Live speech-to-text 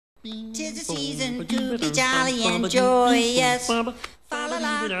'Tis the season to be jolly and joyous. Fa la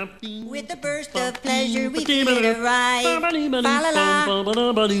la, with a burst of pleasure we feel it arrive. Fa la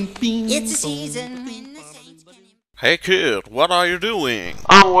la, it's a season when the saints can... Hey kid, what are you doing?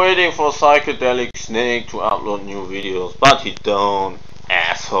 I'm waiting for Psychedelic Snake to upload new videos, but he don't,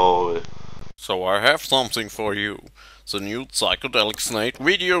 asshole. So I have something for you. The new Psychedelic Snake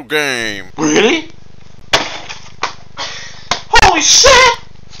video game. Really? Holy shit!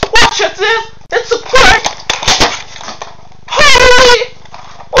 Watch at this! It's a prank! Holy!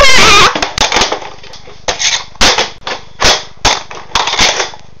 Ah!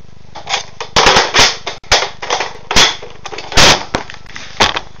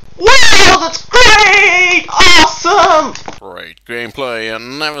 Wow, that's great! Awesome! Great gameplay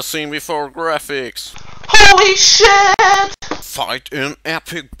and never seen before graphics. Holy shit! Fight in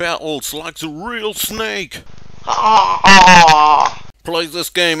epic battles like the real Snake. Ah! Play this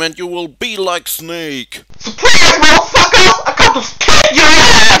game and you will be like Snake. Surprise, motherfuckers! I come to kick your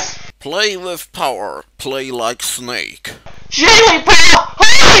ass! Play with power. Play like Snake. Really, pal?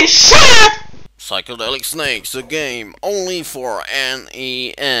 Holy shit! Psychedelic Snake, the game only for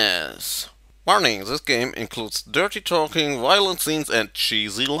NES. Warning, this game includes dirty talking, violent scenes and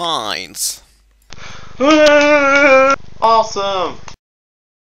cheesy lines. Awesome!